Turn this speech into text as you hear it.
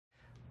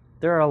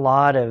There are a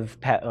lot of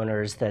pet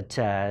owners that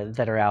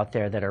are out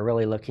there that are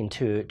really looking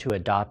to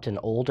adopt an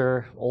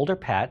older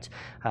pet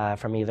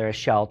from either a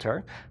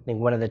shelter. I think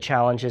one of the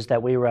challenges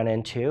that we run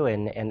into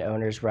and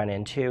owners run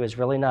into is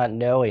really not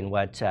knowing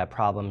what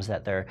problems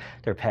that their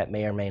pet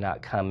may or may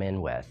not come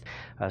in with.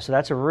 So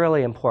that's a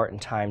really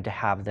important time to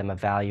have them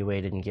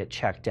evaluated and get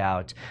checked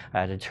out,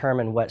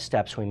 determine what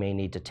steps we may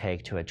need to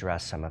take to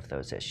address some of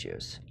those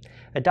issues.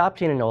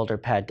 Adopting an older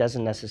pet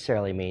doesn't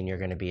necessarily mean you're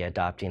going to be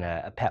adopting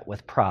a pet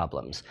with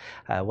problems.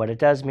 What it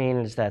does mean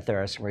is that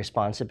there are some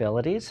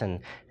responsibilities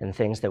and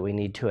things that we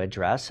need to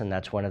address, and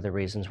that's one of the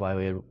reasons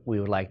why we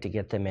would like to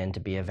get them in to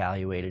be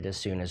evaluated as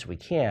soon as we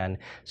can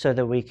so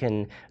that we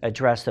can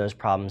address those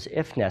problems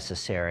if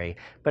necessary.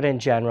 But in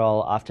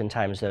general,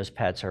 oftentimes those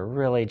pets are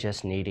really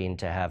just needing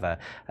to have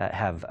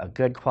a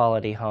good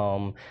quality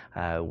home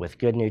with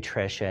good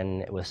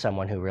nutrition with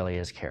someone who really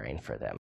is caring for them.